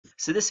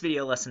So this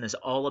video lesson is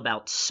all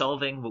about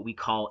solving what we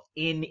call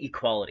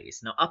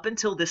inequalities. Now, up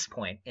until this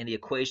point in the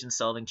equation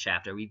solving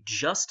chapter, we've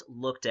just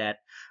looked at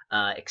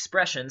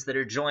expressions that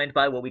are joined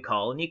by what we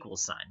call an equal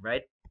sign,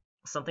 right?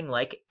 Something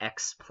like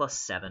x plus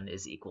 7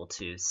 is equal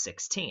to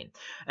 16.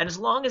 And as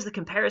long as the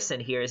comparison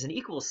here is an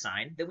equal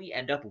sign, then we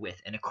end up with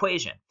an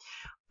equation.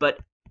 But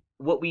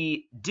what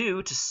we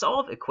do to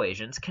solve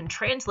equations can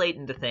translate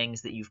into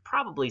things that you've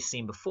probably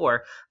seen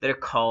before that are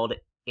called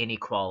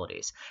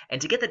inequalities. And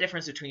to get the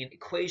difference between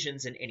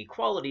equations and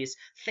inequalities,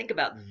 think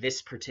about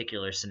this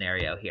particular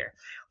scenario here.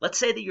 Let's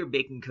say that you're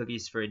baking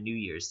cookies for a New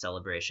Year's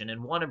celebration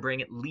and want to bring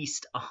at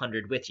least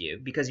 100 with you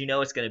because you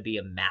know it's going to be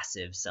a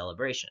massive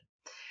celebration.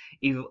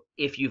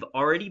 If you've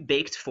already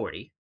baked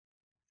 40,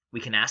 we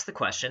can ask the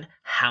question,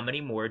 how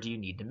many more do you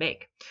need to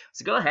make?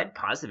 So go ahead,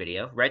 pause the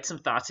video, write some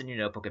thoughts in your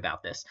notebook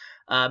about this,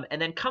 and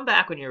then come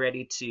back when you're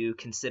ready to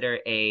consider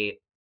a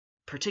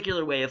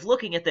particular way of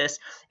looking at this,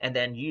 and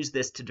then use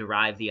this to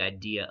derive the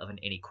idea of an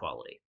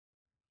inequality.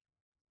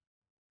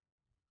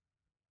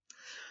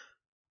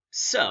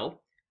 So,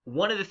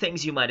 one of the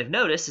things you might have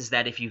noticed is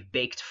that if you've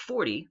baked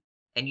 40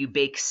 and you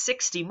bake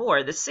 60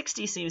 more, the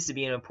 60 seems to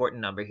be an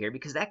important number here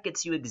because that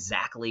gets you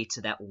exactly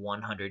to that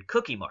 100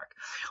 cookie mark.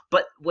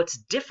 But what's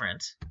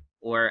different,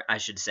 or I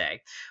should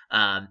say,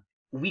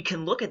 we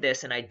can look at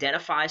this and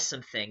identify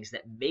some things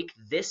that make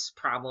this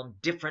problem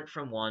different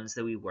from ones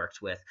that we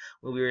worked with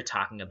when we were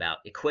talking about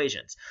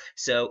equations.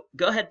 So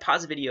go ahead,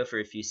 pause the video for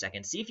a few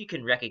seconds, see if you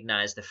can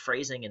recognize the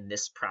phrasing in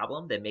this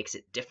problem that makes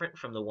it different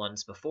from the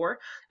ones before,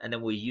 and then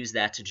we'll use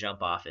that to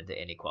jump off into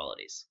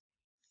inequalities.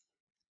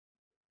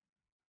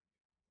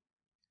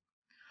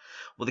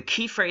 Well, the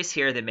key phrase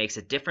here that makes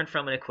it different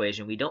from an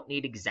equation, we don't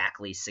need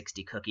exactly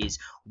 60 cookies.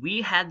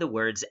 We had the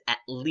words at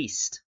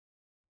least.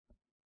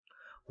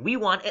 We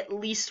want at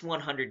least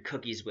 100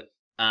 cookies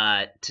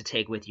to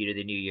take with you to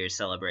the New Year's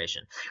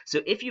celebration. So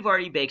if you've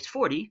already baked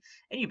 40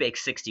 and you bake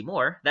 60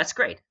 more, that's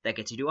great. That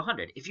gets you to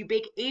 100. If you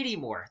bake 80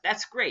 more,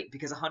 that's great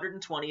because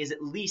 120 is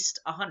at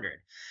least 100.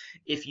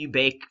 If you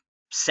bake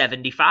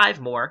 75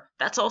 more,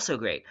 that's also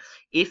great.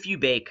 If you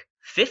bake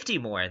 50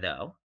 more,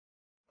 though,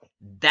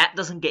 that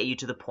doesn't get you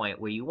to the point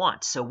where you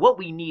want. So what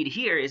we need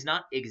here is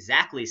not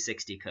exactly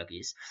 60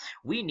 cookies.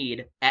 We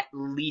need at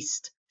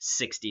least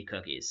 60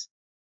 cookies.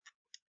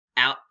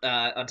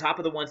 On top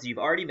of the ones that you've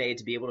already made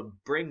to be able to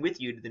bring with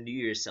you to the New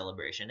Year's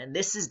celebration. And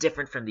this is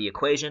different from the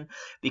equation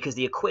because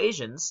the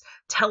equations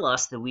tell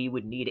us that we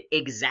would need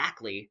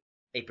exactly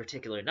a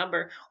particular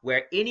number,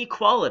 where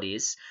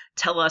inequalities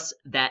tell us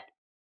that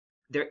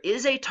there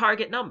is a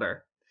target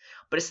number,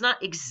 but it's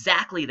not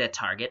exactly that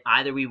target.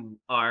 Either we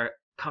are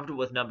comfortable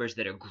with numbers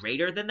that are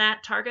greater than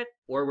that target,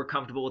 or we're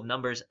comfortable with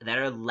numbers that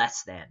are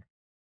less than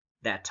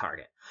that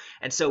target.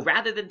 And so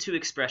rather than two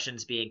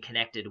expressions being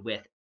connected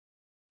with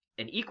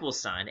an equal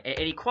sign,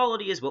 an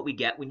equality is what we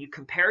get when you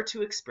compare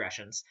two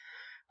expressions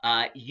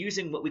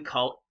using what we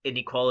call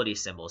inequality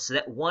symbols, so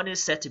that one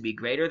is set to be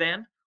greater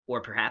than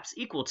or perhaps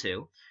equal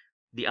to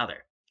the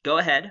other. Go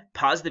ahead,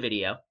 pause the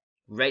video,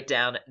 write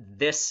down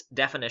this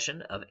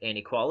definition of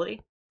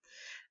inequality,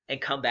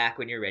 and come back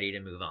when you're ready to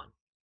move on.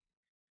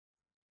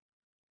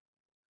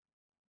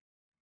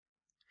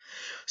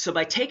 So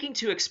by taking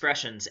two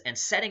expressions and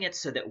setting it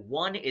so that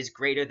one is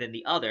greater than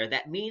the other,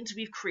 that means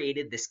we've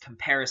created this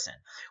comparison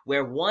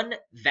where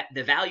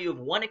the value of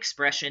one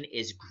expression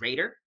is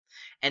greater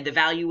and the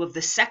value of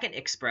the second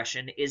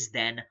expression is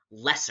then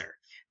lesser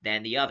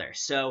than the other.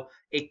 So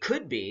it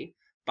could be,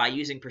 by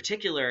using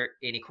particular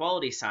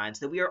inequality signs,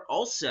 that we are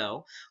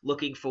also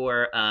looking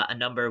for a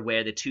number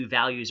where the two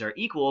values are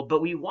equal,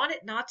 but we want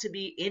it not to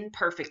be in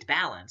perfect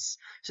balance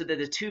so that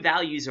the two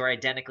values are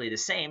identically the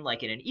same,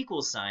 like in an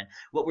equal sign.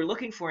 What we're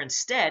looking for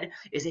instead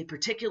is a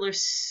particular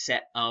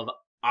set of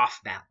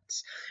off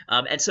balance.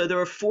 And so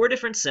there are four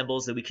different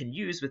symbols that we can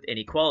use with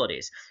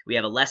inequalities. We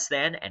have a less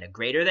than and a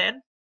greater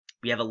than.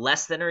 We have a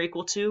less than or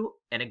equal to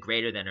and a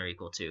greater than or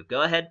equal to.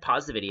 Go ahead,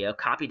 pause the video,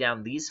 copy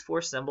down these four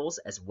symbols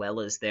as well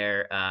as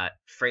their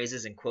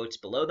phrases and quotes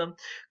below them.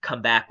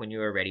 Come back when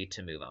you are ready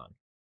to move on.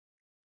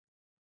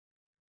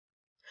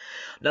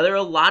 Now, there are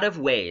a lot of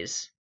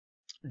ways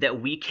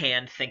that we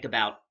can think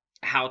about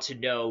how to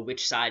know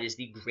which side is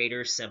the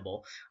greater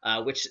symbol,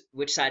 which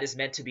side is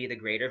meant to be the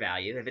greater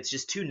value. If it's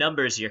just two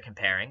numbers you're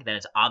comparing, then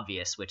it's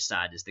obvious which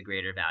side is the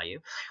greater value.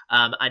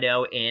 I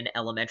know in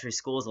elementary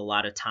schools, a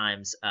lot of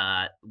times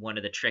one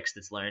of the tricks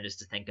that's learned is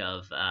to think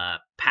of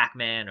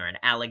Pac-Man or an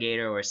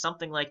alligator or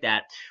something like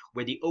that,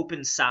 where the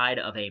open side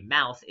of a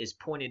mouth is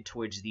pointed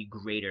towards the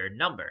greater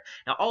number.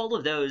 Now, all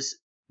of those,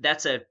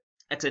 that's a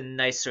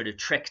nice sort of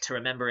trick to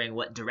remembering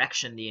what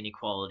direction the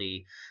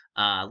inequality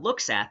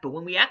looks at, but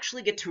when we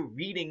actually get to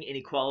reading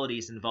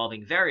inequalities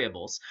involving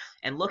variables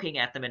and looking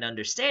at them and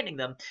understanding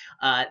them,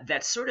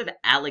 that sort of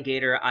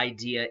alligator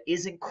idea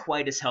isn't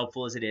quite as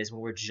helpful as it is when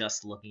we're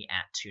just looking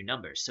at two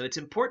numbers. So it's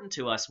important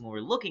to us when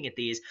we're looking at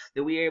these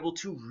that we are able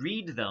to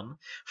read them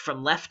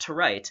from left to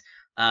right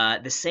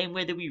the same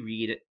way that we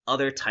read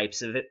other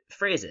types of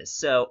phrases.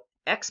 So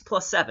x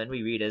plus 7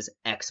 we read as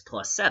x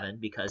plus 7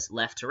 because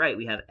left to right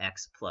we have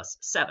x plus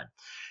 7.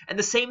 And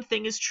the same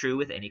thing is true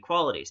with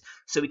inequalities.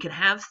 So we can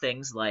have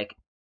things like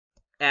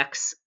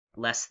x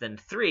less than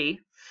 3,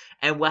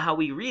 and how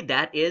we read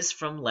that is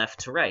from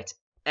left to right.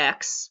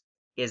 X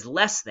is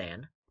less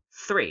than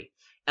 3.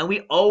 And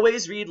we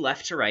always read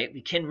left to right.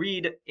 We can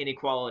read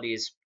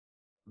inequalities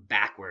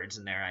backwards,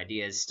 and their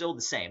idea is still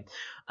the same.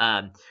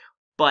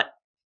 But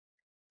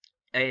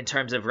in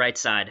terms of right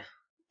side,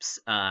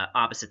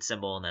 opposite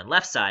symbol, and then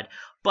left side.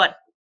 But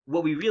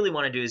what we really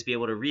want to do is be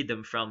able to read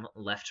them from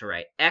left to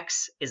right.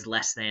 X is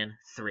less than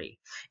 3.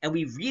 And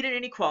we read an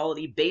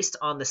inequality based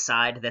on the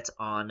side that's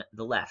on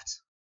the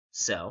left.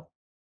 So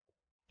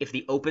if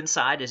the open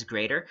side is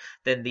greater,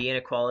 then the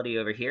inequality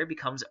over here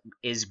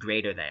is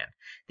greater than.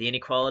 The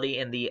inequality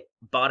in the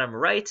bottom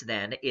right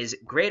then is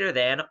greater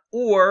than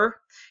or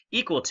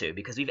equal to,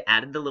 because we've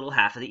added the little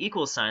half of the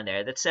equal sign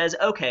there that says,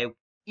 okay,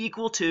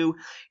 equal to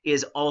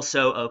is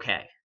also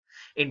okay.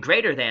 In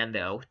greater than,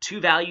 though,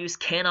 two values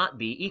cannot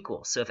be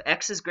equal. So if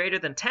x is greater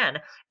than 10,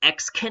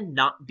 x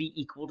cannot be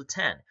equal to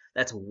 10.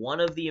 That's one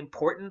of the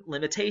important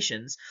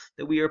limitations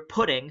that we are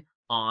putting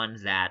on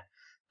that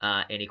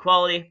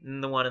inequality.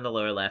 And the one in the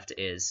lower left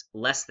is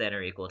less than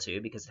or equal to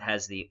because it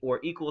has the or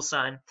equal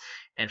sign.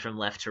 And from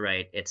left to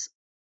right, it's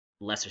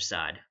lesser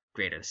side,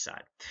 greater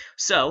side.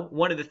 So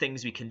one of the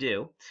things we can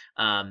do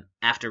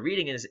after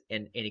reading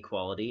an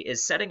inequality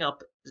is setting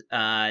up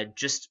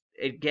just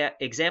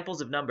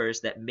examples of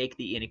numbers that make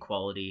the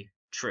inequality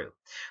true.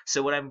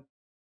 So what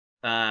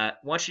I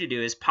want you to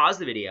do is pause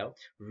the video,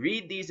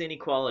 read these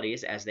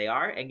inequalities as they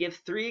are, and give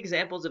 3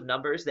 examples of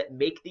numbers that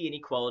make the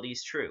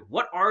inequalities true.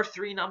 What are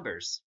 3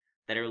 numbers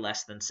that are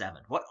less than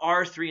 7? What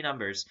are 3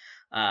 numbers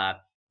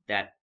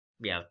that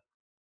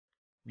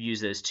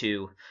use those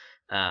 2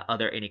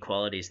 other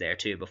inequalities there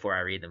too before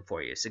I read them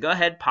for you? So go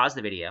ahead, pause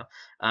the video,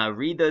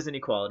 read those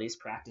inequalities,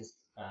 practice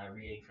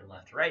reading from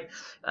left to right,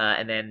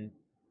 and then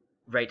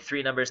write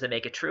 3 numbers that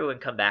make it true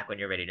and come back when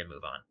you're ready to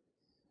move on.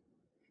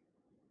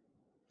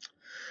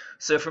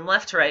 So from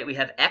left to right, we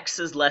have x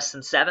is less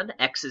than 7,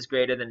 x is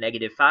greater than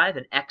 -5,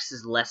 and x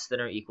is less than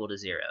or equal to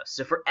 0.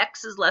 So for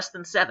x is less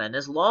than 7,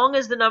 as long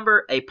as the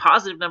number, a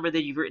positive number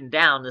that you've written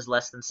down is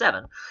less than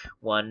 7,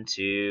 1,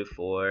 2,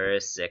 4,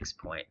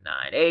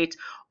 6.98,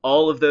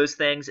 all of those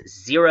things,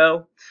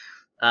 0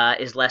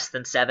 is less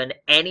than 7.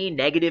 Any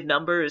negative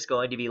number is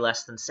going to be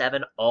less than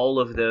 7.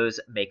 All of those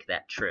make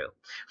that true.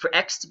 For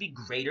x to be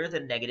greater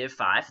than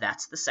 -5,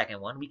 that's the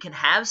second one. We can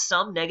have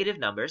some negative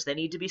numbers. They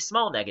need to be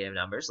small negative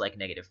numbers like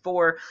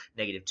 -4,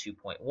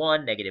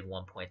 -2.1,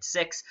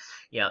 -1.6.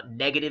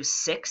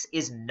 -6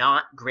 is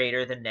not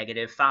greater than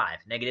 -5.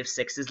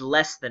 -6 is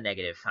less than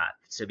 -5.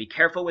 So be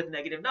careful with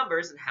negative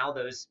numbers and how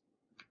those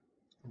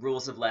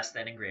rules of less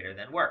than and greater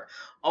than work.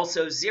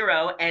 Also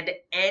 0 and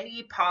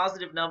any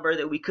positive number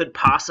that we could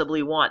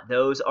possibly want.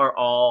 Those are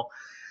all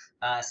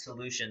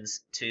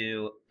solutions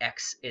to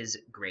x is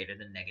greater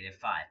than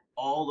 -5.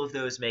 All of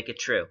those make it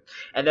true.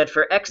 And then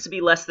for x to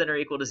be less than or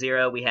equal to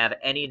 0, we have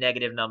any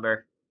negative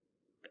number,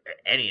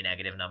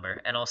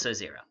 and also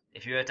 0.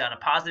 If you wrote down a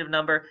positive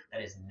number,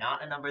 that is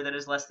not a number that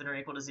is less than or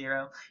equal to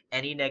 0.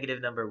 Any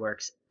negative number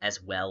works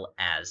as well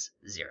as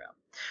 0.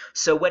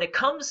 So when it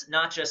comes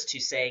not just to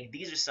saying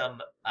these are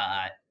some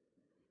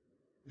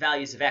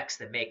values of x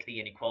that make the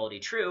inequality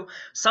true,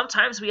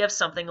 sometimes we have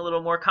something a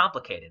little more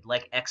complicated,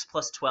 like x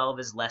plus 12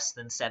 is less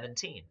than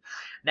 17.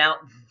 Now,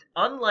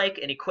 unlike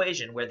an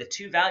equation where the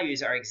 2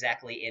 values are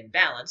exactly in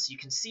balance, you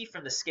can see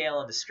from the scale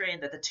on the screen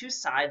that the 2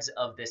 sides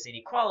of this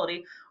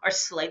inequality are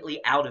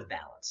slightly out of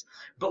balance.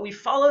 But we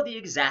follow the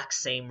exact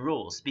same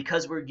rules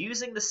because we're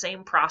using the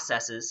same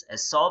processes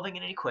as solving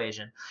an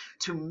equation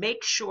to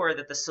make sure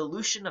that the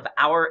solution of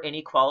our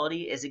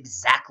inequality is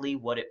exactly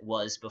what it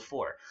was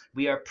before.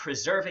 We are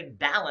preserving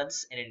balance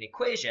in an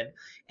equation,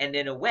 and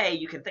in a way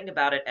you can think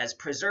about it as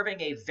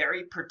preserving a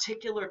very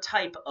particular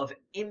type of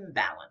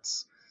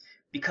imbalance,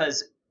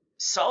 because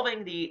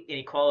solving the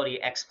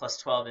inequality x plus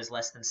 12 is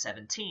less than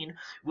 17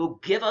 will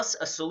give us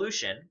a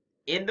solution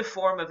in the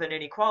form of an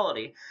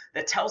inequality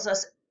that tells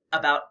us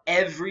about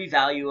every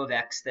value of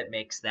x that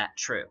makes that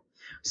true.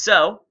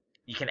 So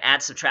you can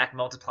add, subtract,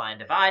 multiply, and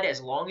divide as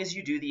long as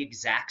you do the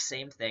exact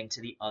same thing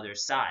to the other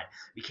side.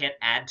 We can't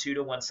add 2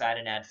 to one side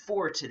and add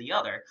 4 to the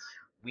other.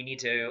 We need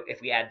to,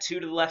 if we add 2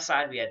 to the left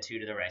side, we add 2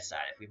 to the right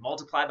side. If we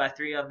multiply by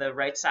 3 on the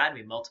right side,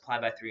 we multiply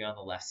by 3 on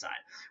the left side.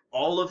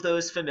 All of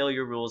those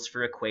familiar rules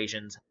for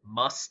equations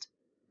must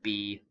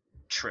be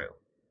true.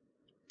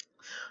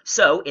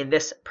 So in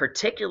this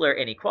particular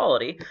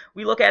inequality,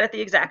 we look at it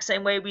the exact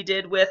same way we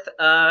did with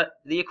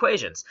the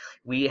equations.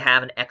 We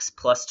have an x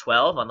plus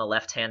 12 on the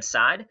left-hand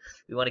side.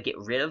 We want to get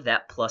rid of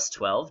that plus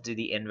 12, do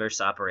the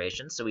inverse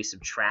operation, so we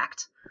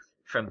subtract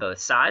from both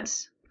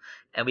sides.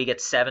 and we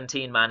get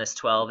 17 minus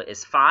 12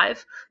 is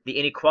 5. The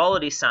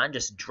inequality sign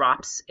just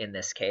drops in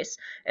this case,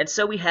 and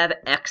so we have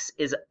x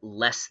is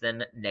less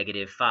than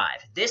negative 5.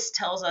 This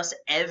tells us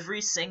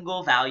every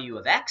single value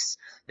of x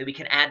that we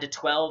can add to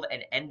 12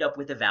 and end up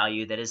with a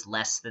value that is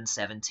less than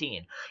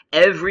 17.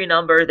 Every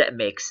number that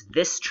makes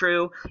this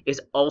true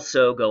is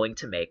also going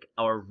to make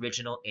our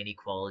original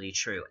inequality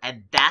true,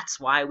 and that's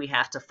why we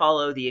have to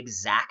follow the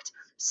exact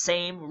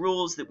same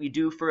rules that we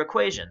do for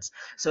equations,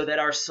 so that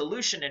our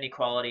solution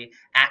inequality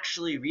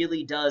actually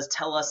really does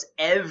tell us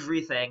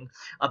everything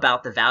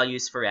about the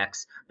values for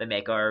x that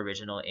make our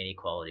original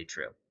inequality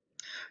true.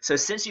 So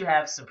since you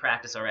have some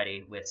practice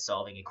already with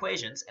solving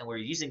equations, and we're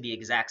using the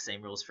exact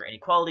same rules for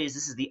inequalities,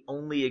 this is the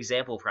only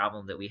example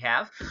problem that we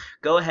have.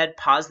 Go ahead,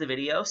 pause the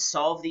video,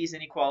 solve these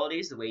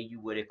inequalities the way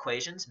you would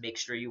equations. Make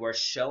sure you are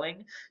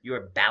showing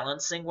your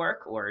balancing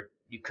work, or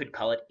you could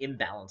call it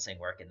imbalancing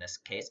work in this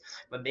case,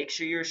 but make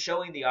sure you're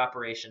showing the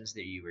operations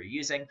that you were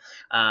using.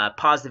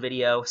 Pause the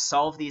video,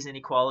 solve these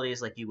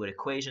inequalities like you would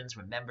equations.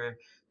 Remember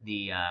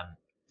the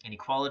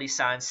inequality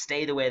signs,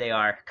 stay the way they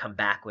are, come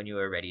back when you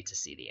are ready to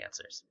see the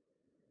answers.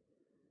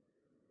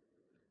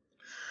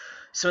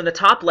 So in the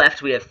top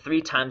left, we have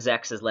 3 times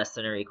x is less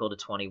than or equal to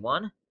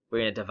 21. We're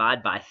going to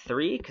divide by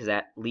 3 because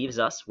that leaves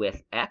us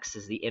with x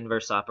is the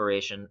inverse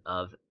operation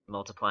of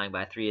multiplying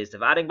by 3 is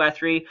dividing by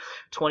 3.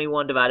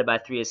 21 divided by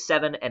 3 is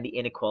 7, and the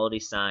inequality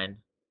sign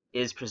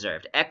is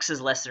preserved. X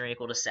is less than or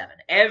equal to 7.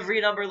 Every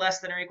number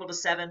less than or equal to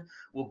 7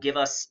 will give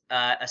us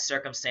a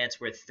circumstance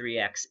where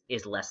 3x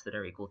is less than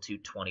or equal to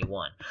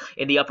 21.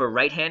 In the upper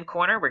right-hand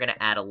corner, we're going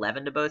to add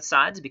 11 to both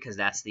sides because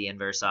that's the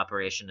inverse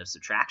operation of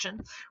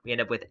subtraction. We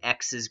end up with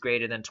x is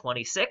greater than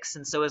 26,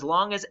 and so as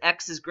long as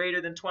x is greater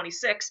than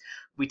 26,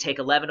 we take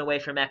 11 away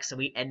from x and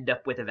we end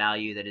up with a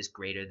value that is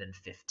greater than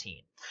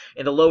 15.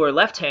 In the lower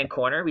left-hand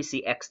corner, we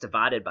see x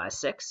divided by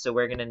 6, so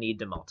we're going to need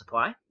to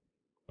multiply.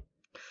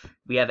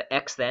 We have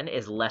x then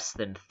is less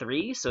than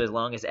 3, so as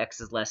long as x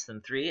is less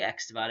than 3,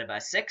 x divided by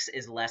 6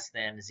 is less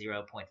than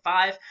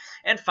 0.5.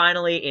 And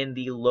finally, in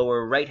the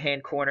lower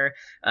right-hand corner,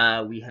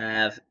 we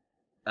have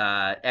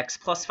x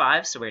plus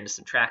 5, so we're going to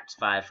subtract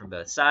 5 from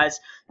both sides,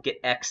 get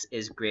x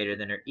is greater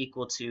than or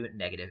equal to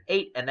negative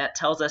 8, and that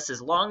tells us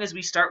as long as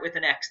we start with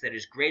an x that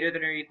is greater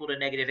than or equal to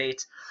negative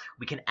 8,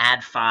 we can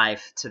add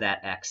 5 to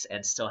that x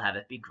and still have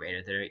it be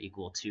greater than or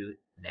equal to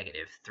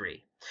negative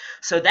 3.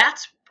 So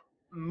that's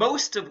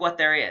most of what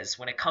there is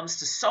when it comes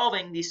to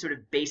solving these sort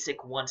of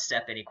basic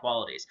one-step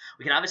inequalities.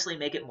 We can obviously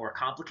make it more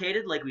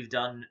complicated like we've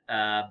done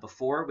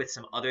before with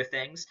some other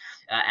things,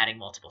 adding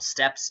multiple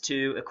steps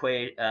to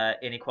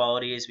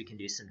inequalities. We can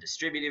do some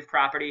distributive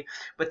property,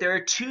 but there are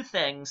 2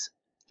 things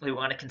we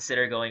want to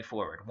consider going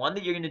forward. One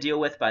that you're going to deal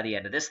with by the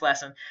end of this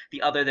lesson,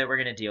 the other that we're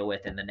going to deal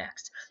with in the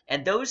next.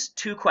 And those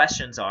 2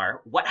 questions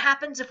are, what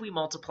happens if we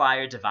multiply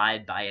or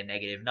divide by a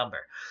negative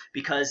number?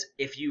 Because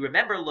if you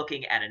remember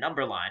looking at a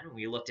number line, when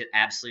we looked at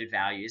absolute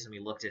values and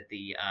we looked at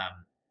the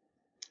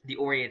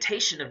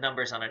orientation of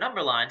numbers on a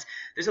number lines,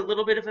 there's a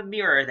little bit of a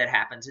mirror that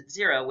happens at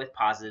 0 with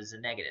positives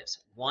and negatives.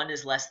 1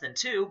 is less than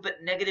 2,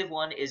 but negative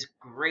 1 is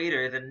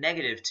greater than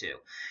negative 2.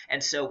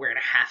 And so we're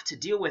going to have to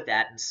deal with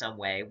that in some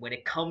way when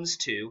it comes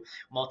to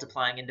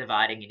multiplying and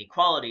dividing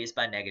inequalities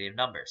by negative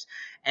numbers.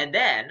 And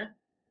then,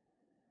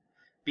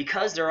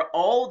 because there are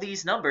all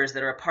these numbers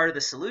that are a part of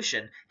the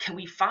solution, can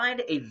we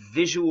find a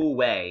visual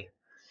way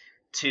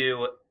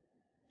to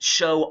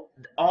show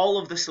all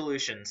of the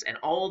solutions and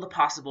all the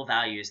possible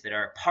values that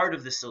are part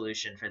of the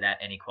solution for that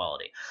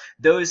inequality?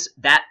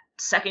 That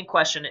second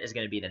question is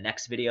going to be the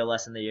next video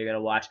lesson that you're going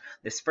to watch.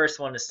 This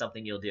first one is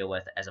something you'll deal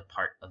with as a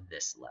part of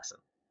this lesson.